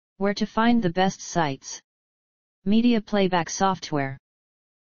Where to find the best sites. Media playback software.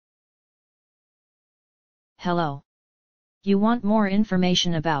 Hello. You want more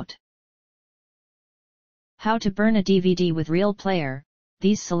information about how to burn a DVD with Real Player?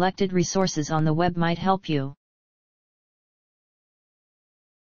 These selected resources on the web might help you.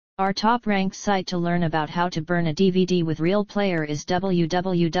 Our top-ranked site to learn about how to burn a DVD with Real Player is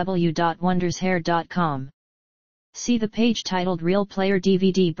www.wondershair.com. See the page titled Real Player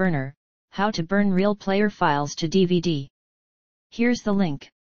DVD Burner, How to Burn Real Player Files to DVD. Here's the link.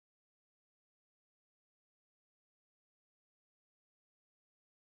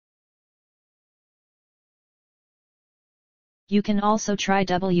 You can also try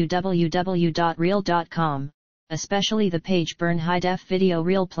www.real.com, especially the page Burn High Def Video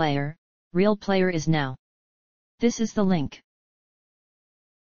Real Player. Real Player is now. This is the link.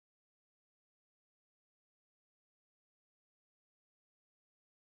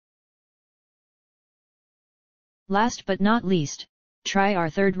 Last but not least, try our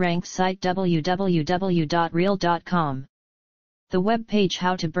third-ranked site www.real.com. The web page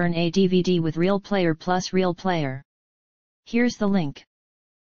How to Burn a DVD with Real Player plus Real Player. Here's the link.